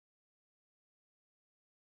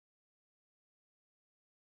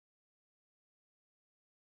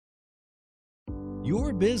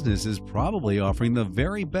Your business is probably offering the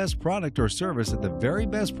very best product or service at the very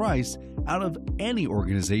best price out of any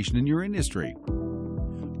organization in your industry.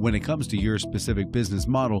 When it comes to your specific business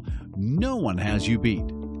model, no one has you beat.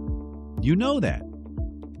 You know that.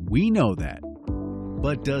 We know that.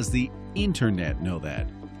 But does the internet know that?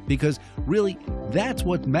 Because really, that's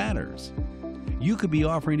what matters. You could be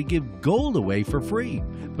offering to give gold away for free,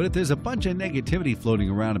 but if there's a bunch of negativity floating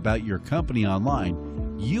around about your company online,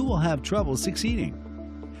 you will have trouble succeeding.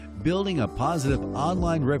 Building a positive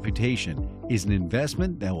online reputation is an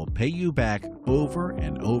investment that will pay you back over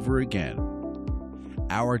and over again.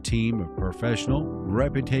 Our team of professional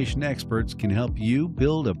reputation experts can help you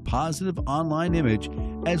build a positive online image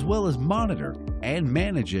as well as monitor and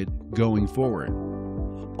manage it going forward,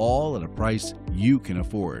 all at a price you can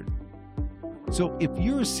afford. So if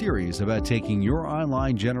you're serious about taking your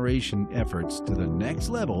online generation efforts to the next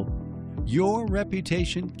level, your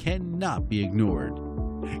reputation cannot be ignored.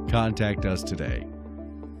 Contact us today.